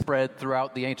spread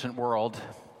throughout the ancient world,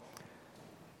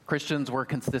 Christians were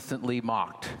consistently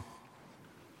mocked.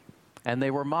 And they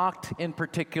were mocked in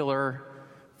particular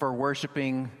for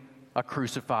worshiping a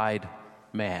crucified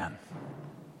man.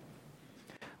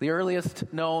 The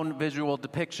earliest known visual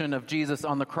depiction of Jesus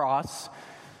on the cross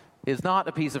is not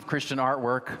a piece of Christian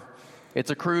artwork.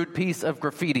 It's a crude piece of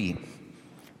graffiti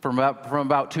from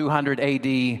about 200 AD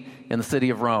in the city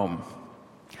of Rome.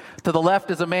 To the left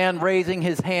is a man raising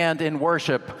his hand in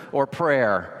worship or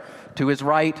prayer. To his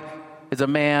right is a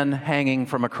man hanging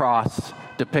from a cross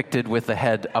depicted with the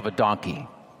head of a donkey.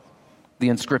 The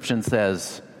inscription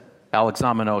says,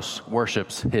 Alexamenos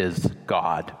worships his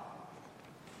God.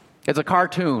 It's a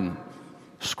cartoon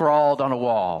scrawled on a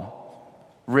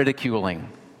wall, ridiculing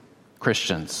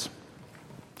Christians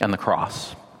and the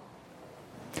cross.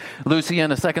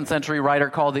 Lucian, a 2nd century writer,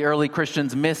 called the early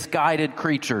Christians misguided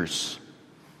creatures.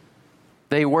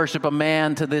 They worship a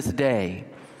man to this day,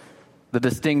 the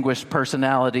distinguished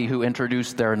personality who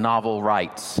introduced their novel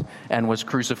rites and was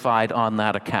crucified on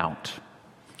that account.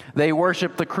 They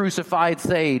worship the crucified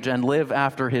sage and live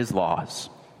after his laws.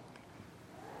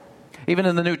 Even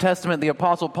in the New Testament, the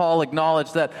Apostle Paul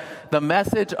acknowledged that the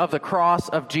message of the cross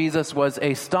of Jesus was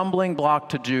a stumbling block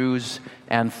to Jews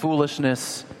and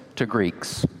foolishness to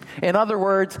Greeks. In other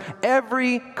words,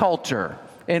 every culture,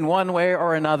 in one way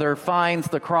or another, finds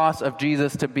the cross of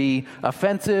Jesus to be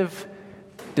offensive,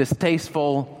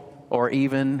 distasteful, or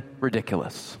even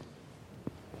ridiculous.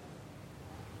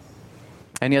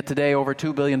 And yet today, over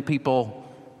 2 billion people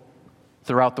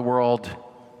throughout the world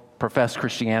profess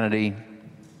Christianity.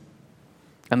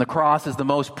 And the cross is the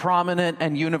most prominent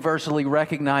and universally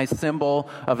recognized symbol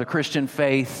of the Christian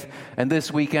faith. And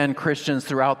this weekend, Christians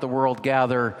throughout the world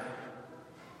gather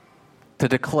to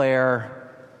declare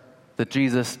that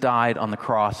Jesus died on the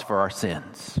cross for our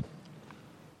sins.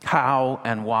 How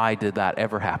and why did that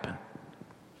ever happen?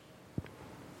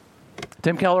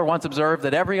 Tim Keller once observed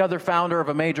that every other founder of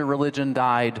a major religion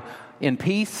died in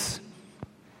peace,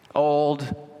 old,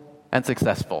 and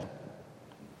successful.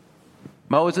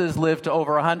 Moses lived to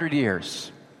over 100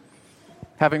 years,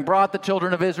 having brought the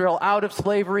children of Israel out of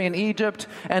slavery in Egypt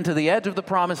and to the edge of the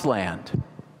promised land.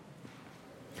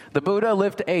 The Buddha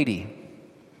lived to 80.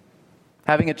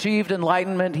 Having achieved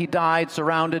enlightenment, he died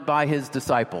surrounded by his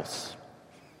disciples.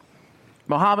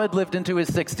 Muhammad lived into his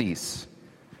 60s.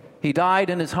 He died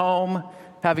in his home,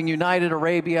 having united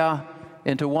Arabia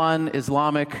into one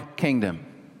Islamic kingdom.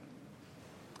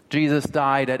 Jesus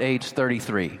died at age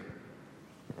 33.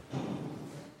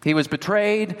 He was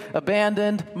betrayed,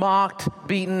 abandoned, mocked,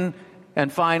 beaten,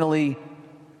 and finally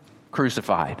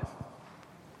crucified.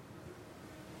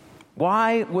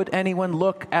 Why would anyone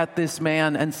look at this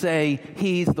man and say,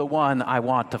 he's the one I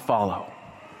want to follow?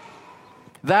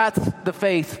 That's the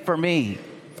faith for me.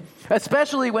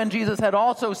 Especially when Jesus had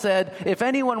also said, if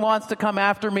anyone wants to come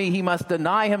after me, he must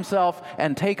deny himself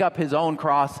and take up his own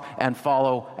cross and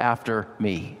follow after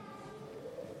me.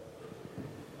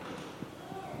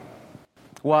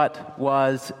 What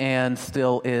was and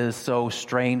still is so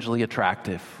strangely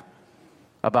attractive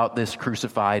about this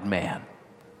crucified man?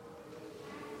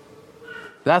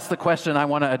 That's the question I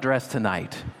want to address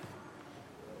tonight.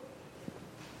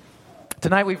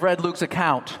 Tonight we've read Luke's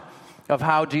account of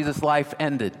how Jesus' life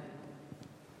ended.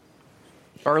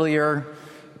 Earlier,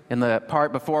 in the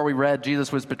part before we read,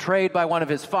 Jesus was betrayed by one of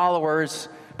his followers,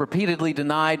 repeatedly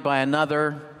denied by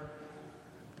another.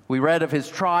 We read of his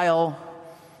trial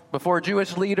before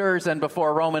Jewish leaders and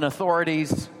before Roman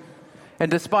authorities.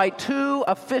 And despite 2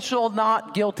 official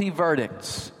not guilty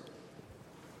verdicts,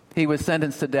 he was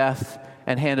sentenced to death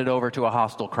and handed over to a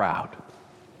hostile crowd.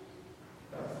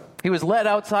 He was led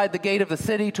outside the gate of the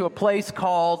city to a place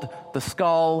called the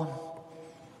Skull.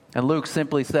 And Luke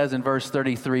simply says in verse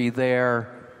 33,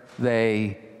 there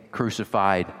they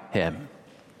crucified him.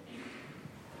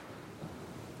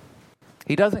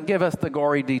 He doesn't give us the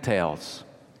gory details.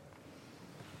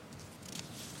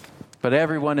 But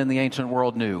everyone in the ancient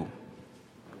world knew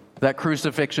that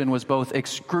crucifixion was both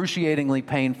excruciatingly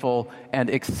painful and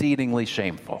exceedingly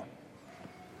shameful.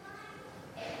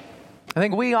 I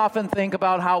think we often think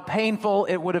about how painful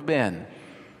it would have been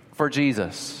for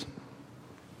Jesus.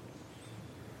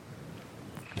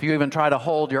 If you even try to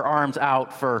hold your arms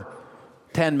out for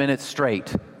 10 minutes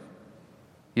straight,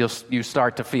 you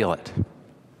start to feel it.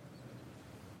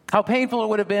 How painful it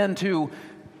would have been to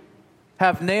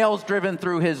have nails driven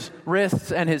through his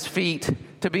wrists and his feet,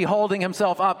 to be holding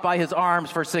himself up by his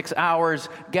arms for 6 hours,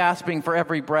 gasping for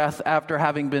every breath after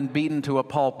having been beaten to a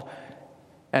pulp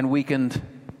and weakened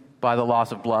by the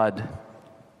loss of blood.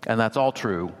 And that's all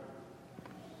true.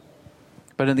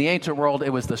 But in the ancient world,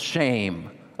 it was the shame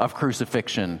of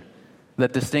crucifixion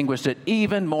that distinguished it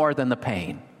even more than the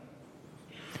pain.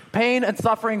 Pain and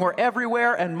suffering were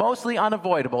everywhere and mostly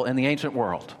unavoidable in the ancient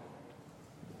world.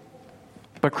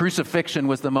 But crucifixion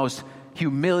was the most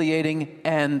humiliating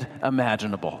end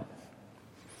imaginable.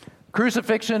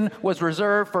 Crucifixion was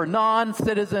reserved for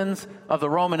non-citizens of the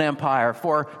Roman Empire,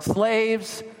 for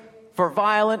slaves, for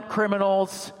violent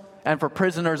criminals, and for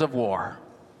prisoners of war.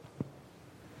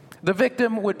 The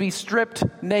victim would be stripped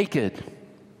naked,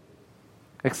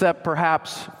 except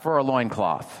perhaps for a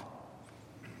loincloth,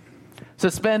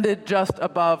 suspended just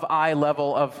above eye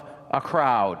level of a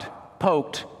crowd,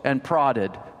 poked and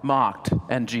prodded, mocked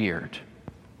and jeered.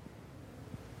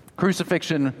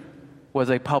 Crucifixion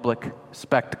was a public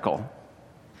spectacle.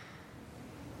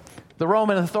 The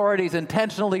Roman authorities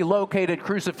intentionally located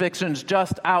crucifixions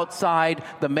just outside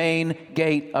the main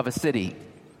gate of a city,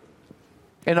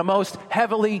 in a most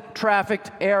heavily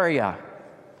trafficked area,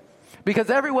 because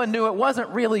everyone knew it wasn't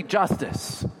really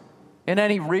justice in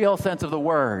any real sense of the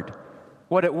word.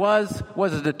 What it was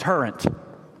a deterrent,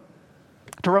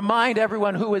 to remind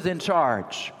everyone who was in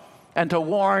charge and to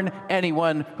warn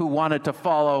anyone who wanted to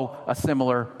follow a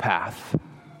similar path.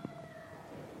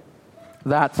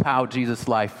 That's how Jesus'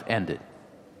 life ended.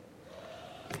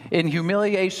 In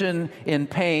humiliation, in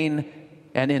pain,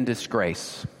 and in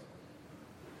disgrace.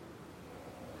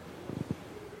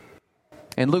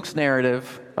 In Luke's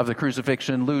narrative of the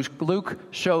crucifixion, Luke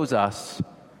shows us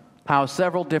how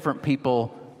several different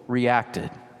people reacted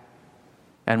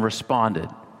and responded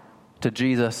to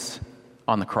Jesus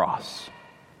on the cross.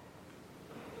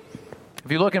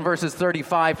 If you look in verses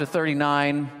 35 to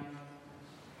 39,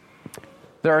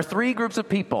 there are three groups of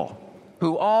people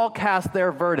who all cast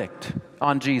their verdict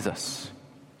on Jesus.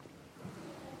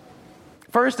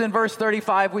 First, in verse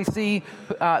 35, we see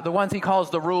the ones he calls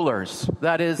the rulers,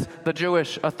 that is, the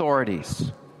Jewish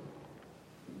authorities.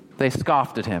 They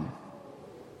scoffed at him.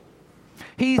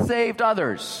 He saved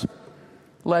others.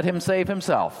 Let him save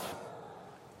himself,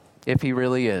 if he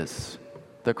really is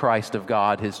the Christ of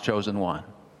God, his chosen one.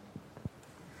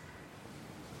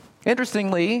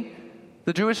 Interestingly,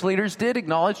 the Jewish leaders did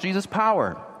acknowledge Jesus'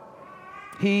 power.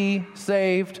 He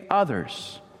saved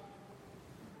others.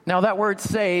 Now, that word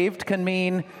saved can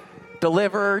mean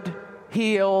delivered,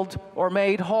 healed, or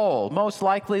made whole. Most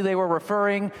likely they were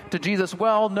referring to Jesus'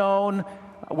 well-known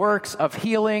works of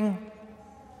healing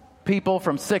people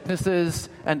from sicknesses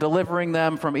and delivering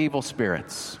them from evil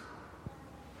spirits.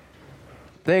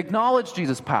 They acknowledged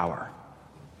Jesus' power.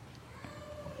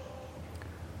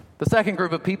 The second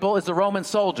group of people is the Roman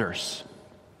soldiers,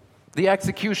 the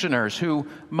executioners who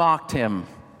mocked him.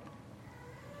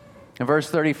 In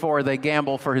verse 34, they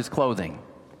gamble for his clothing.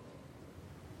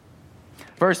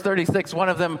 Verse 36, one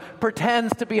of them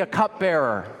pretends to be a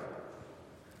cupbearer,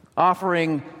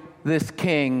 offering this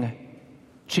king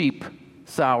cheap,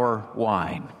 sour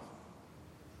wine.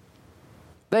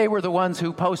 They were the ones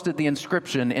who posted the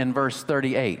inscription in verse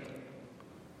 38.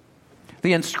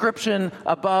 The inscription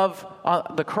above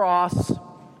the cross,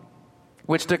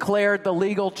 which declared the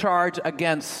legal charge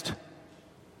against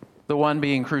the one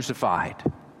being crucified.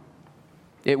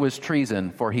 It was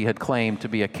treason, for he had claimed to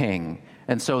be a king.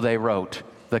 And so they wrote,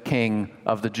 "The King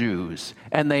of the Jews."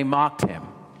 And they mocked him.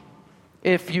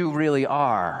 "If you really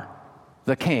are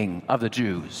the King of the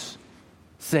Jews,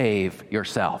 save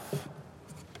yourself."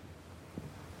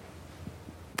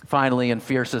 Finally, and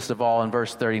fiercest of all, in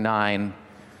verse 39,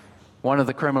 one of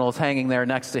the criminals hanging there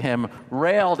next to him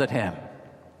railed at him.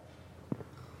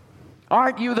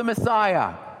 "Aren't you the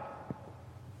Messiah?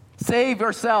 Save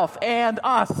yourself and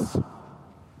us.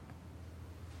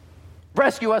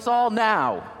 Rescue us all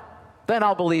now, then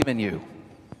I'll believe in you."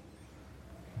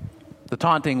 The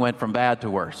taunting went from bad to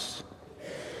worse.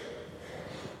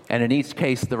 And in each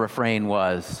case, the refrain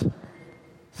was,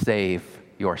 "Save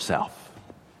yourself."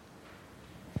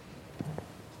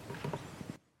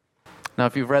 Now,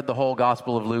 if you've read the whole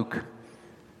Gospel of Luke,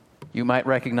 you might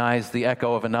recognize the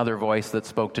echo of another voice that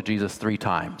spoke to Jesus 3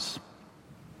 times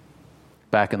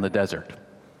back in the desert.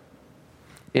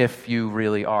 "If you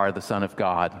really are the Son of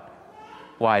God,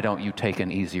 why don't you take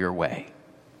an easier way?"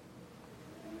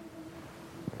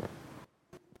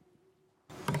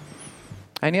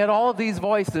 And yet all of these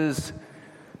voices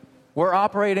were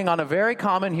operating on a very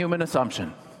common human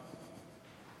assumption.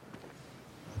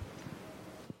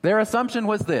 Their assumption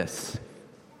was this: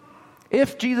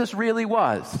 if Jesus really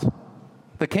was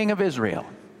the King of Israel,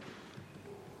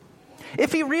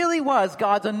 if he really was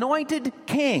God's anointed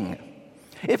king,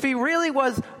 if he really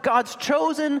was God's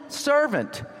chosen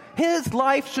servant, his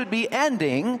life should be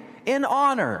ending in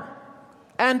honor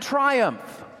and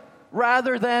triumph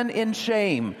rather than in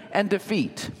shame and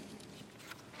defeat.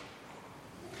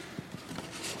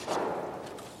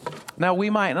 Now,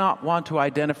 we might not want to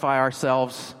identify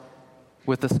ourselves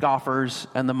with the scoffers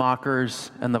and the mockers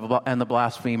and the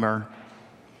blasphemer,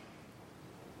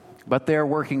 but their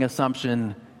working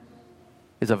assumption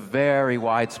is a very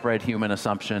widespread human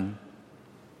assumption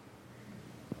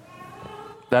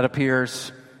that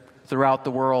appears throughout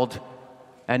the world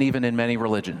and even in many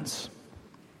religions.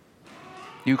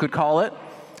 You could call it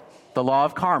the law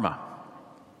of karma.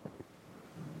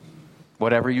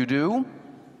 Whatever you do,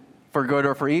 for good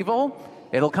or for evil,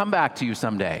 it'll come back to you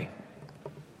someday.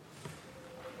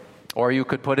 Or you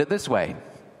could put it this way: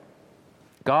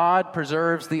 God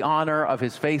preserves the honor of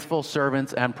his faithful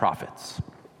servants and prophets.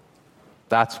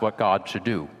 That's what God should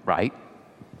do, right?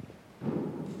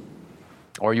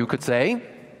 Or you could say,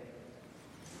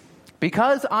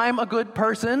 because I'm a good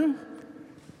person,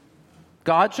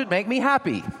 God should make me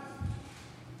happy.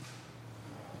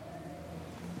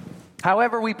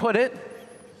 However we put it,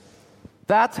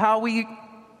 that's how we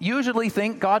usually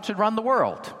think God should run the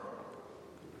world.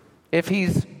 If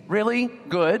he's really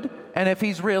good and if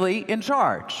he's really in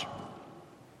charge.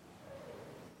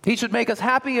 He should make us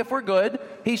happy if we're good.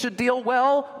 He should deal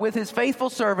well with his faithful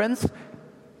servants.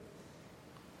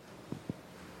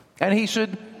 And he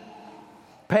should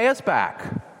pay us back.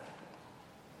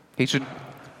 You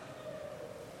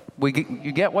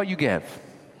get what you give.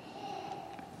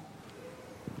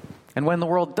 And when the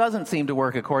world doesn't seem to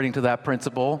work according to that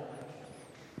principle,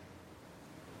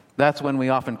 that's when we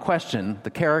often question the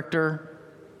character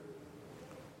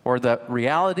or the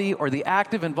reality or the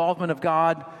active involvement of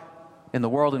God in the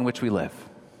world in which we live.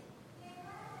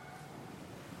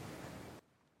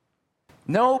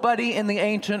 Nobody in the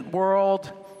ancient world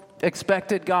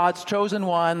expected God's chosen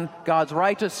one, God's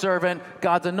righteous servant,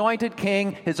 God's anointed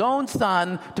king, his own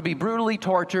son, to be brutally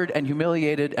tortured and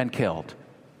humiliated and killed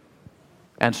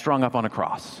and strung up on a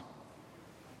cross.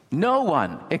 No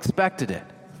one expected it.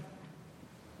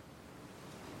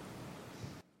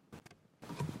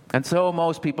 And so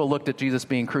most people looked at Jesus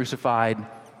being crucified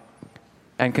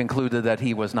and concluded that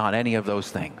he was not any of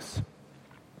those things.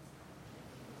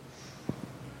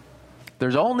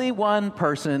 There's only one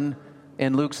person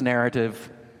in Luke's narrative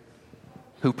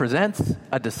who presents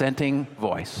a dissenting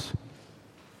voice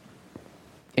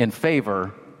in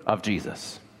favor of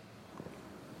Jesus.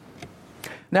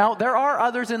 Now, there are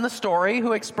others in the story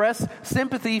who express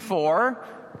sympathy for,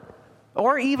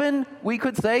 or even, we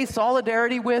could say,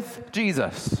 solidarity with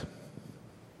Jesus.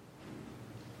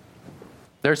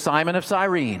 There's Simon of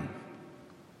Cyrene,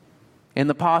 in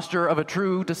the posture of a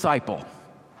true disciple,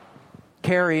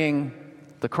 carrying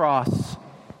the cross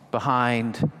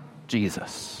behind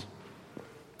Jesus,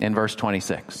 in verse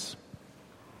 26.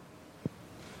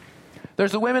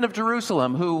 There's the women of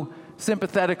Jerusalem who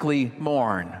sympathetically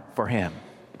mourn for him,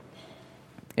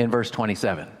 in verse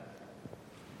 27.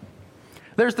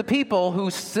 There's the people who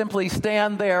simply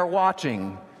stand there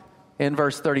watching, in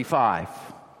verse 35.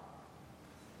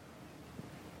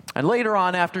 And later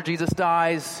on, after Jesus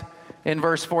dies, in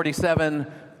verse 47,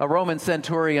 a Roman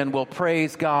centurion will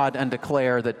praise God and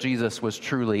declare that Jesus was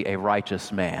truly a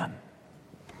righteous man.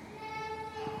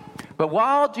 But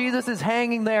while Jesus is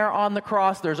hanging there on the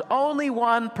cross, there's only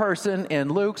one person in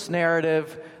Luke's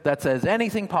narrative that says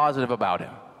anything positive about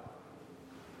him.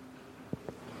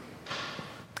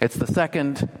 It's the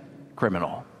second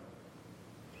criminal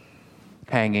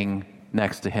hanging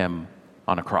next to him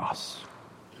on a cross.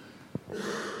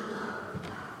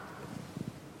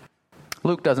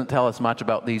 Luke doesn't tell us much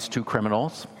about these two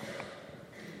criminals.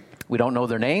 We don't know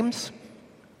their names.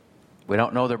 We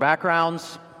don't know their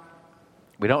backgrounds.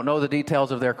 We don't know the details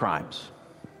of their crimes.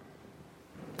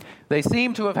 They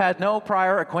seem to have had no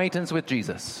prior acquaintance with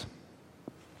Jesus.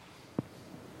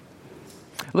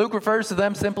 Luke refers to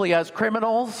them simply as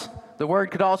criminals. The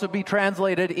word could also be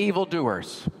translated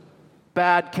evildoers,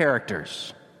 bad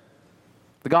characters.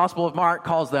 The Gospel of Mark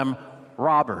calls them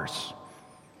robbers,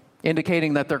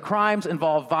 indicating that their crimes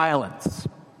involve violence.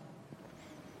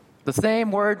 The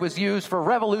same word was used for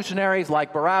revolutionaries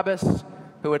like Barabbas,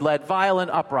 who had led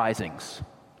violent uprisings.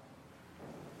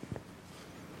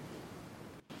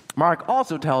 Mark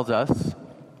also tells us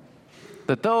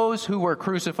that those who were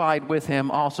crucified with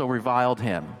him also reviled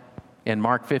him in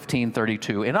Mark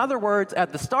 15:32. In other words,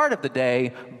 at the start of the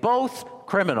day, both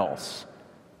criminals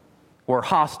were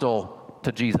hostile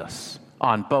to Jesus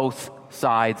on both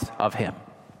sides of him.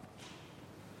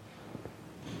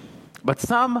 But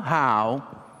somehow,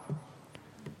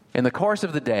 in the course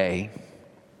of the day,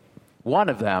 one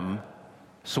of them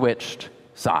switched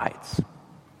sides.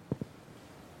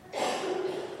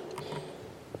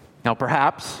 Now,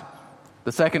 perhaps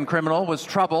the second criminal was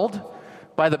troubled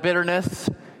by the bitterness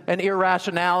and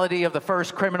irrationality of the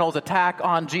first criminal's attack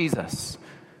on Jesus.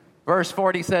 Verse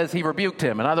 40 says he rebuked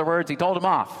him. In other words, he told him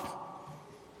off.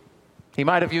 He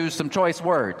might have used some choice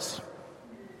words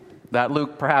that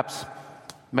Luke perhaps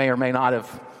may or may not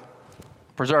have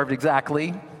preserved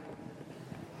exactly.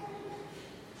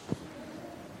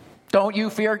 Don't you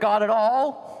fear God at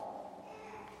all?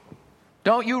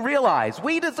 Don't you realize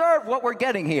we deserve what we're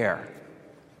getting here?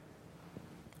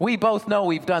 We both know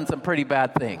we've done some pretty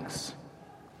bad things.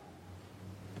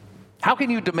 How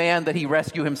can you demand that he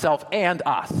rescue himself and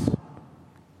us?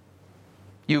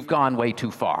 You've gone way too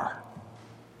far.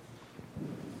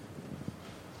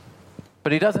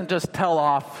 But he doesn't just tell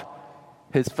off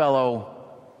his fellow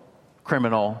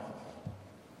criminal.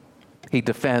 He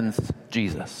defends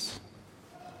Jesus.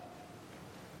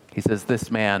 He says, this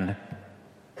man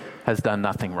has done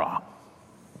nothing wrong.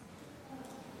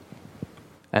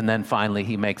 And then finally,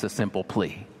 he makes a simple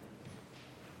plea.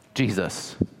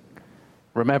 Jesus,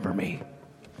 remember me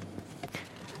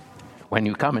when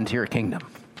you come into your kingdom.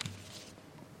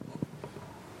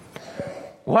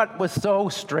 What was so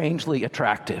strangely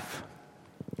attractive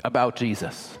about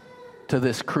Jesus to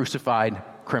this crucified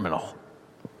criminal?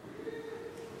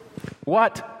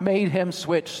 What made him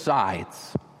switch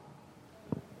sides?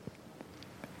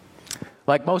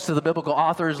 Like most of the biblical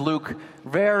authors, Luke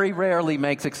very rarely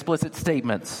makes explicit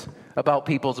statements about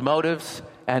people's motives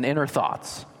and inner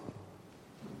thoughts.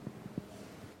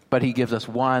 But he gives us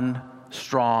one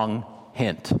strong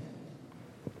hint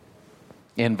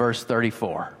in verse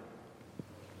 34.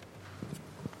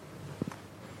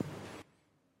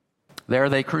 There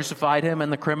they crucified him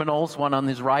and the criminals, one on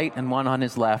his right and one on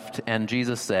his left. And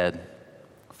Jesus said,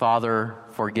 Father,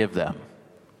 forgive them,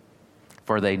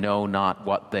 for they know not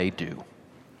what they do.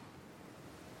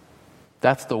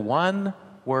 That's the one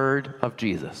word of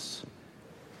Jesus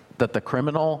that the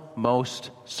criminal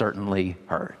most certainly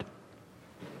heard.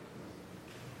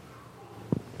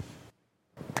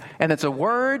 And it's a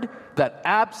word that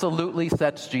absolutely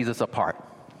sets Jesus apart.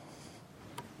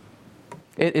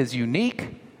 It is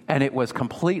unique. And it was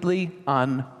completely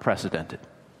unprecedented.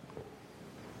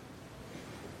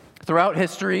 Throughout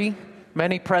history,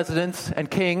 many presidents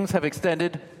and kings have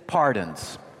extended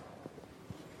pardons.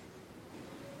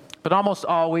 But almost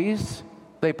always,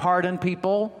 they pardon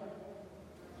people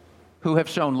who have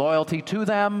shown loyalty to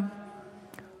them,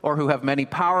 or who have many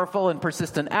powerful and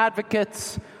persistent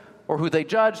advocates, or who they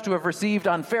judge to have received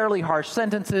unfairly harsh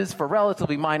sentences for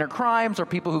relatively minor crimes, or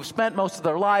people who've spent most of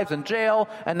their lives in jail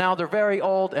and now they're very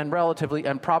old and relatively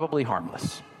and probably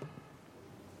harmless.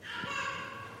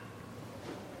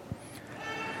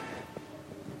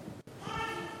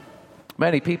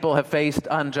 Many people have faced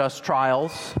unjust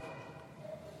trials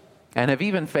and have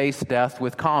even faced death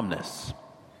with calmness.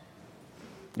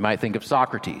 You might think of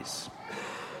Socrates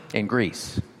in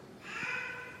Greece,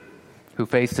 who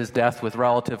faced his death with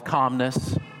relative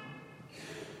calmness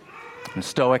and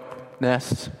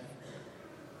stoicness.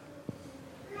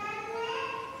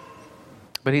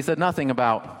 But he said nothing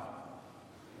about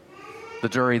the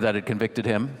jury that had convicted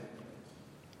him.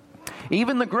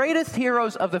 Even the greatest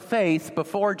heroes of the faith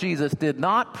before Jesus did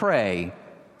not pray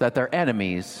that their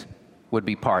enemies would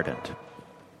be pardoned.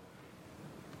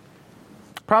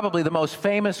 Probably the most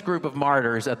famous group of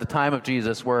martyrs at the time of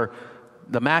Jesus were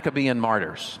the Maccabean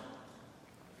martyrs.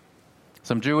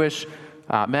 Some Jewish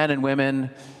men and women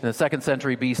in the 2nd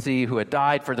century BC who had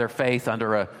died for their faith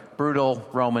under a brutal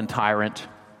Roman tyrant.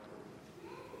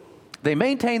 They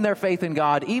maintained their faith in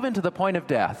God even to the point of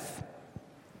death.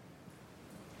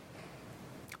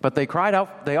 But they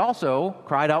also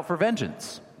cried out for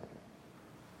vengeance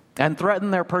and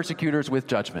threatened their persecutors with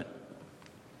judgment.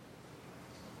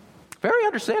 Very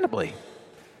understandably.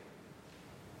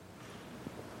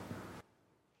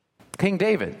 King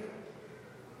David,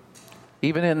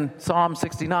 even in Psalm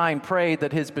 69, prayed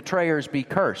that his betrayers be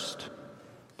cursed,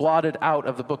 blotted out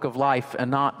of the book of life, and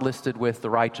not listed with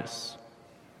the righteous.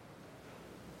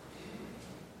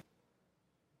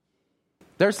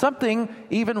 There's something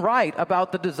even right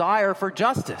about the desire for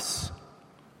justice.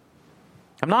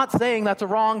 I'm not saying that's a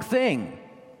wrong thing.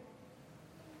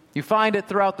 You find it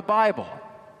throughout the Bible.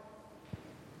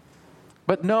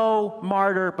 But no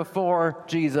martyr before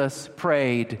Jesus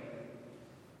prayed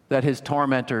that his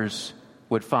tormentors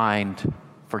would find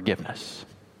forgiveness.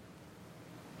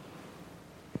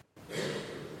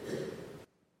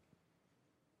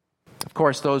 Of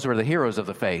course, those were the heroes of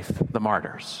the faith, the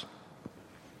martyrs.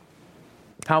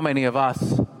 How many of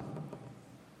us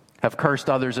have cursed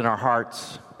others in our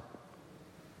hearts,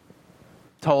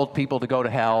 told people to go to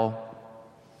hell,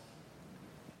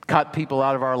 cut people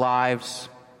out of our lives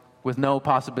with no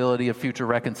possibility of future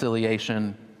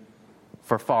reconciliation,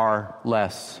 for far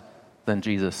less than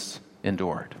Jesus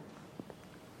endured.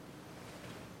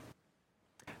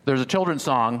 There's a children's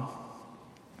song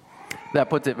that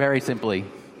puts it very simply.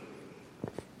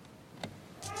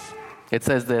 It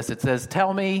says this, it says,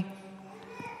 "Tell me,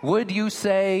 would you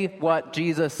say what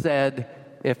Jesus said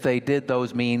if they did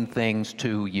those mean things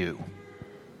to you?"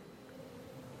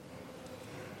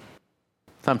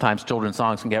 Sometimes children's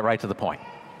songs can get right to the point.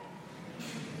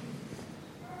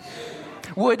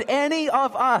 Would any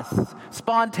of us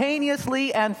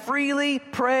spontaneously and freely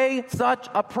pray such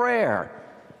a prayer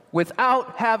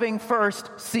without having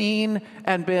first seen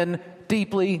and been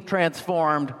deeply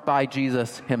transformed by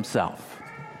Jesus himself?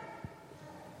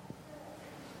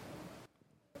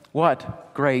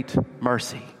 What great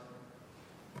mercy.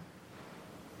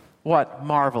 What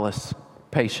marvelous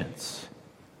patience.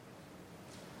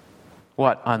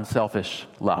 What unselfish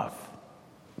love.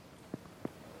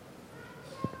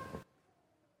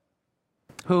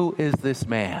 Who is this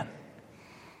man?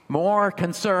 More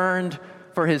concerned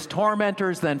for his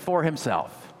tormentors than for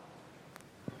himself.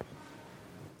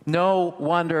 No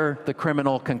wonder the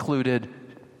criminal concluded,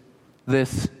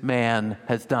 this man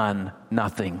has done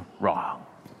nothing wrong.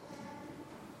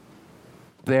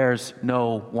 There's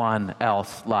no one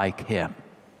else like him.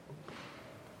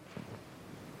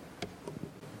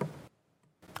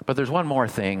 But there's one more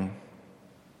thing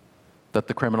that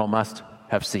the criminal must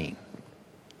have seen.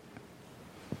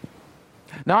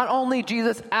 Not only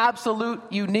Jesus' absolute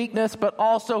uniqueness, but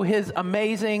also his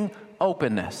amazing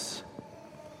openness.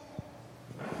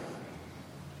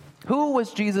 Who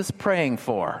was Jesus praying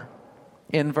for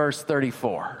in verse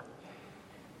 34?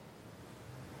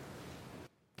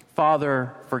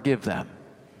 "Father, forgive them,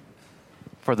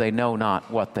 for they know not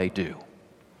what they do."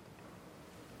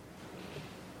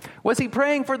 Was he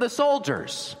praying for the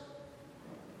soldiers?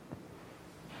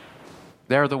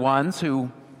 They're the ones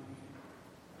who,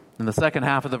 in the second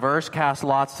half of the verse, cast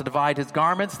lots to divide his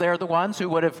garments. They're the ones who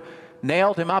would have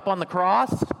nailed him up on the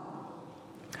cross.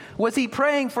 Was he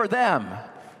praying for them,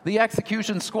 the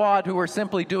execution squad who were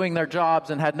simply doing their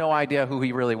jobs and had no idea who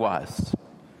he really was?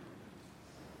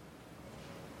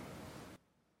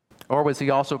 Or was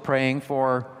he also praying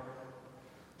for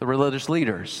the religious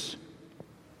leaders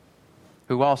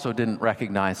who also didn't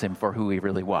recognize him for who he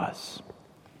really was?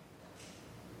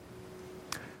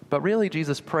 But really,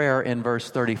 Jesus' prayer in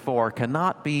verse 34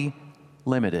 cannot be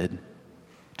limited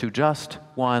to just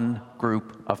one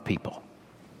group of people.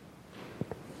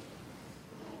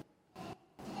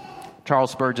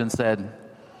 Charles Spurgeon said,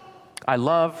 "I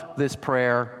love this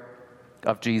prayer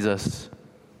of Jesus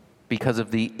because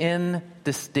of the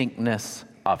indistinctness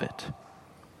of it.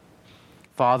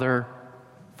 Father,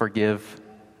 forgive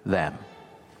them."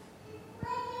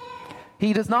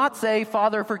 He does not say,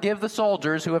 "Father, forgive the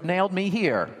soldiers who have nailed me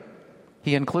here."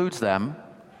 He includes them.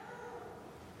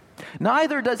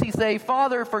 Neither does he say,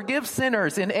 "Father, forgive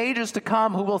sinners in ages to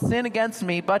come who will sin against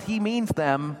me," but he means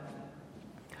them.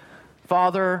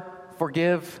 Father,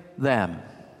 forgive them.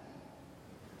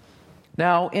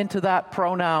 Now, into that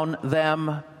pronoun,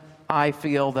 them, I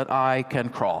feel that I can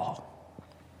crawl.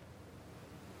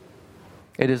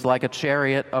 It is like a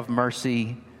chariot of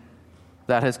mercy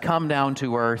that has come down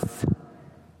to earth,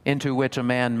 into which a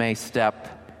man may step,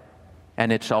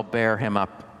 and it shall bear him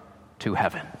up to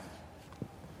heaven.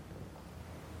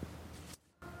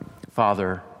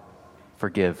 Father,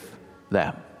 forgive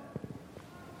them.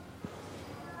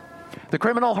 The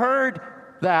criminal heard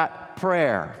that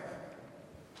prayer.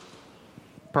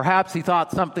 Perhaps he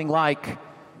thought something like,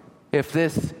 if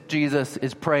this Jesus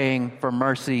is praying for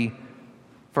mercy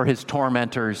for his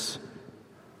tormentors,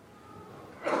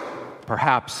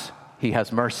 perhaps he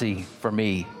has mercy for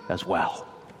me as well.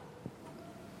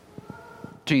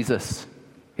 Jesus,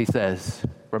 he says,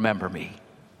 remember me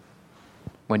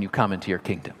when you come into your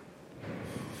kingdom.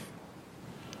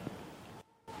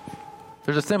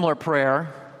 There's a similar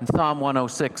prayer in Psalm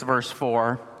 106, verse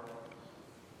 4.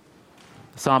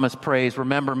 The psalmist prays,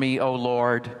 "Remember me, O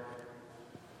Lord,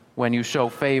 when you show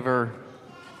favor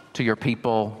to your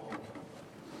people.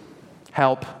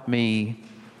 Help me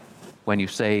when you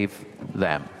save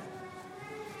them."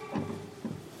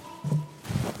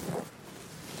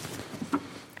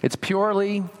 It's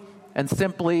purely and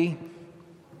simply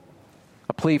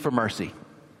a plea for mercy,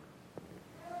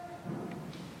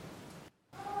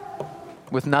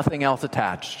 with nothing else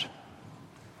attached.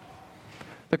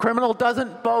 The criminal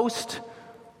doesn't boast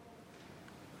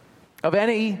of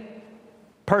any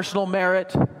personal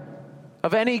merit,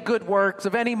 of any good works,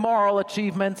 of any moral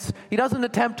achievements. He doesn't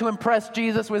attempt to impress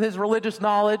Jesus with his religious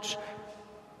knowledge.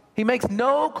 He makes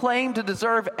no claim to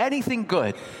deserve anything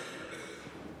good.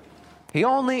 He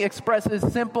only expresses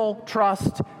simple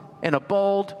trust in a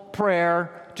bold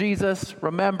prayer. Jesus,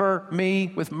 remember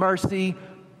me with mercy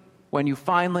when you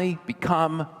finally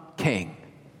become king.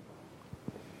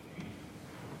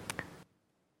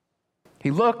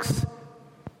 He looks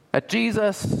at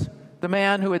Jesus, the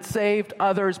man who had saved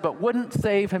others but wouldn't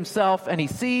save himself, and he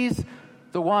sees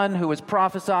the one who was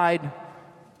prophesied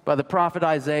by the prophet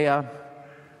Isaiah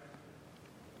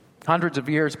hundreds of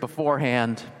years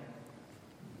beforehand.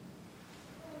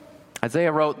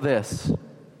 Isaiah wrote this: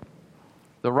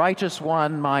 "The righteous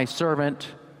one, my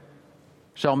servant,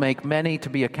 shall make many to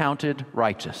be accounted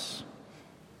righteous,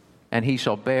 and he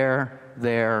shall bear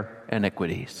their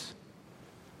iniquities."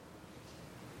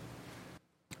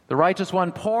 The righteous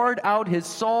one poured out his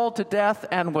soul to death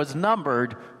and was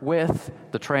numbered with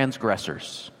the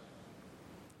transgressors.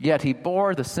 Yet he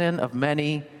bore the sin of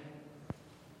many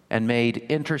and made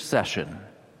intercession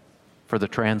for the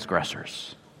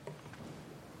transgressors.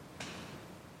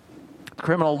 The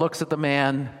criminal looks at the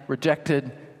man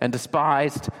rejected and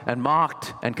despised and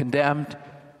mocked and condemned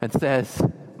and says,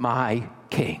 "My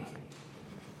king."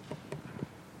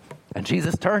 And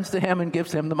Jesus turns to him and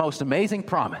gives him the most amazing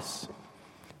promise.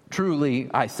 "Truly,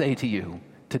 I say to you,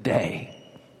 today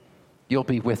you'll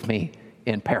be with me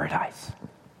in paradise."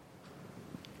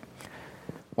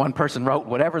 One person wrote,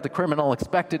 "Whatever the criminal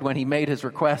expected when he made his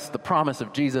request, the promise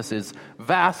of Jesus is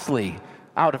vastly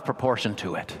out of proportion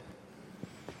to it."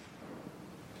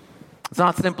 It's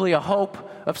not simply a hope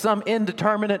of some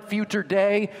indeterminate future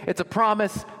day. It's a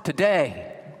promise today.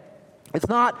 It's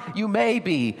not "you may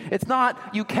be." It's not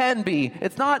 "you can be."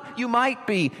 It's not "you might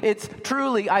be." It's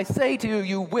 "truly, I say to you,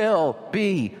 you will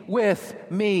be with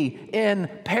me in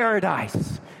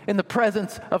paradise, in the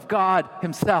presence of God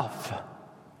himself,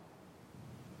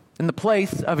 in the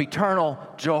place of eternal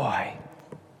joy."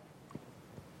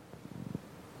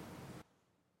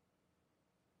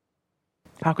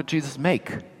 How could Jesus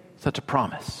make such a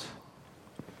promise?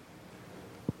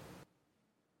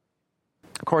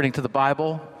 According to the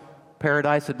Bible,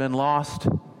 paradise had been lost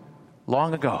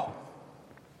long ago.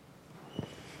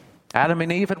 Adam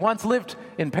and Eve had once lived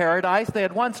in paradise. They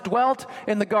had once dwelt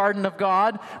in the garden of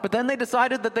God, but then they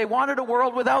decided that they wanted a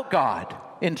world without God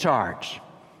in charge.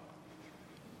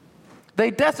 They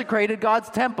desecrated God's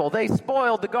temple. They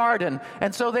spoiled the garden,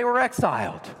 and so they were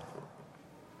exiled.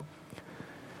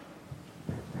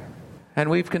 And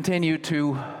we've continued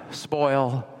to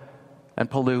spoil and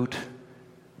pollute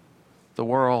the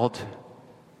world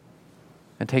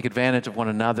and take advantage of one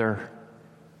another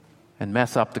and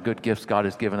mess up the good gifts God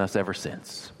has given us ever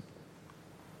since.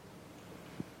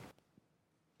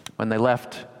 When they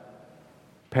left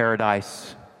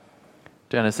paradise,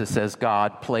 Genesis says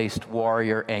God placed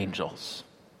warrior angels,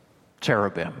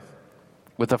 cherubim,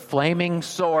 with a flaming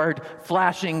sword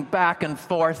flashing back and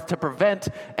forth to prevent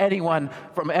anyone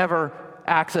from ever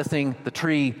accessing the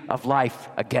tree of life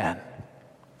again.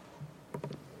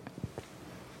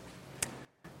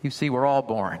 You see, we're all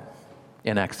born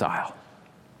in exile.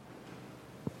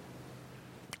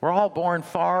 We're all born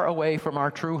far away from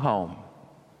our true home.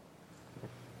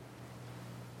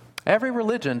 Every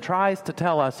religion tries to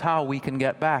tell us how we can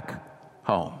get back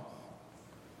home,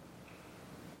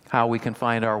 how we can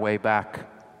find our way back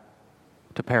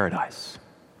to paradise.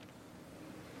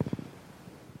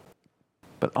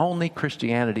 But only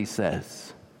Christianity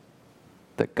says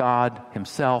that God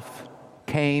himself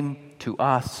came to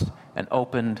us and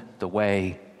opened the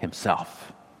way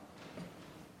himself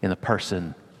in the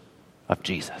person of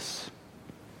Jesus.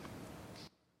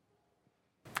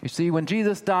 You see, when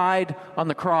Jesus died on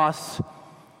the cross,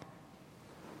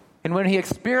 and when he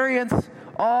experienced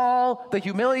all the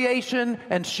humiliation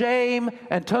and shame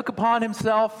and took upon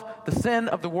himself the sin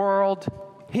of the world,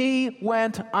 he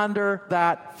went under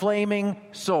that flaming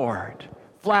sword,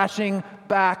 flashing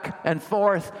back and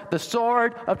forth, the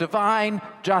sword of divine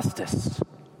justice.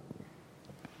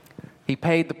 He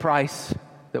paid the price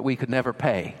that we could never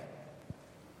pay.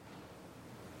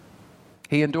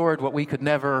 He endured what we could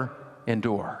never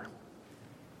endure,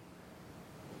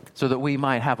 so that we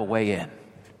might have a way in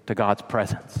to God's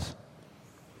presence,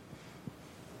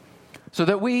 so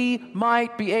that we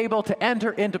might be able to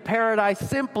enter into paradise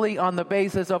simply on the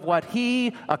basis of what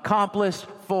he accomplished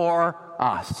for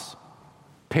us.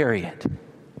 Period.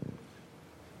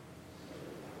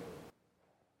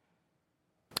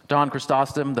 John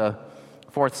Chrysostom, the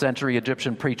 4th century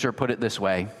Egyptian preacher, put it this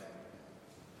way: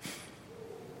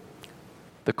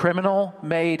 the criminal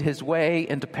made his way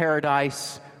into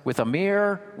paradise with a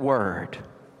mere word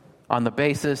on the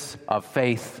basis of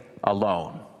faith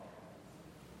alone.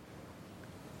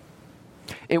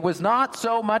 It was not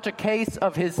so much a case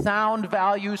of his sound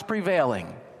values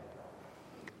prevailing,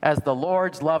 as the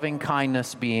Lord's loving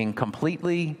kindness being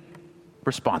completely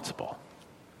responsible.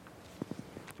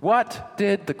 What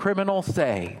did the criminal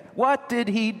say? What did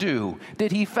he do?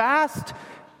 Did he fast?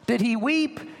 Did he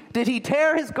weep? Did he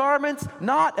tear his garments?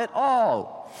 Not at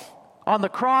all. On the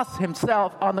cross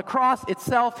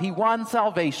itself, he won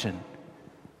salvation.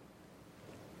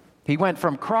 He went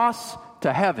from cross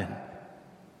to heaven,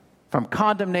 from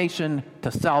condemnation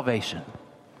to salvation.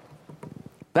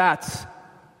 That's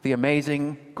the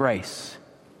amazing grace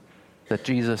that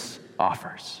Jesus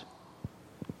offers.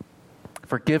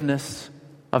 Forgiveness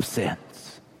of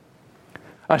sins.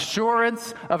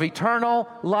 Assurance of eternal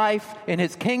life in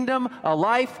his kingdom, a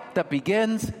life that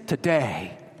begins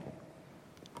today.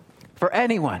 For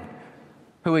anyone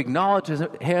who acknowledges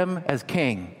him as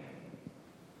king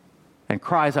and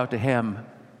cries out to him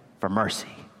for mercy.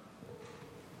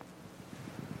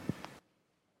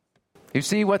 You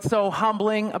see, what's so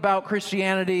humbling about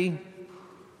Christianity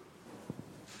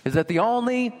is that the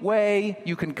only way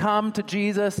you can come to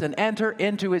Jesus and enter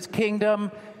into his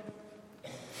kingdom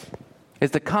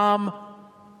is to come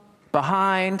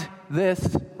behind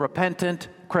this repentant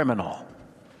criminal.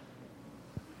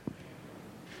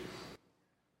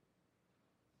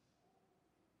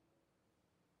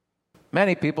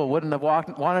 Many people wouldn't have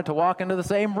wanted to walk into the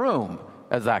same room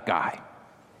as that guy.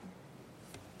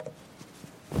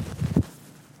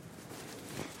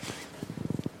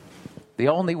 The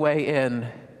only way in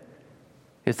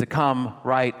is to come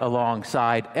right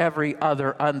alongside every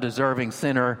other undeserving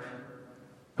sinner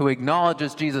who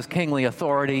acknowledges Jesus' kingly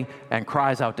authority and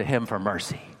cries out to him for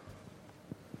mercy.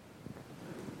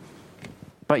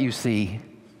 But you see,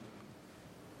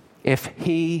 if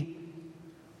he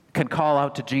can call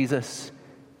out to Jesus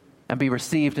and be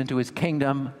received into his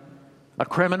kingdom, a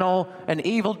criminal, an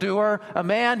evildoer, a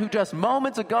man who just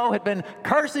moments ago had been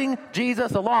cursing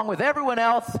Jesus along with everyone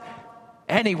else,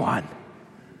 anyone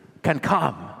can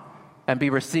come and be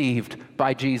received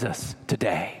by Jesus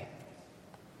today.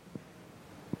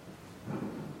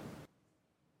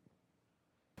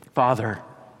 Father,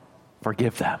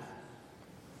 forgive them.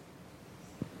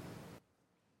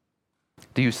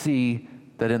 Do you see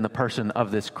that in the person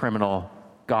of this criminal,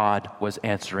 God was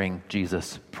answering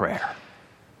Jesus' prayer?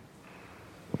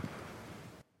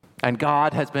 And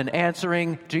God has been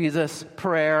answering Jesus'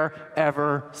 prayer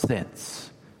ever since,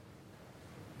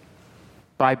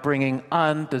 by bringing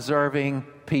undeserving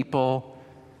people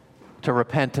to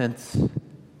repentance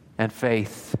and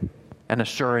faith and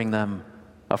assuring them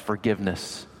of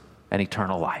forgiveness and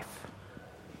eternal life.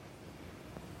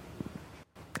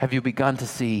 Have you begun to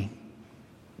see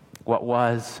what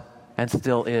was and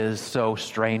still is so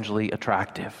strangely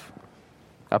attractive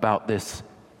about this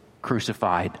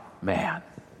crucified man?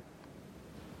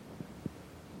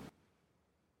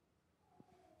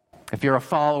 If you're a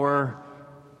follower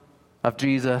of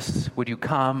Jesus, would you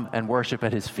come and worship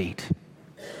at his feet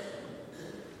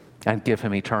and give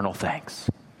him eternal thanks?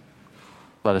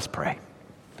 Let us pray.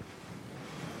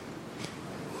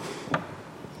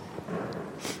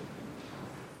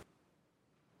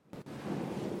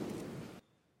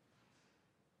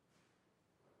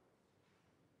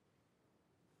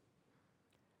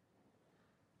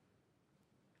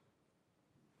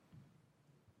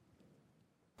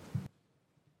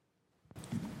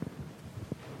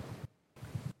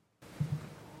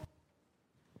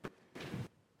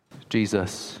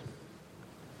 Jesus,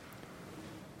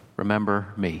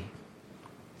 remember me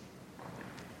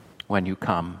when you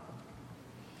come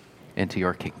into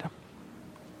your kingdom.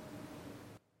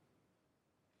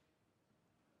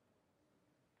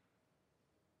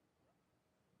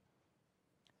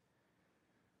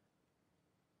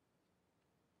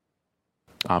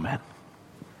 Amen.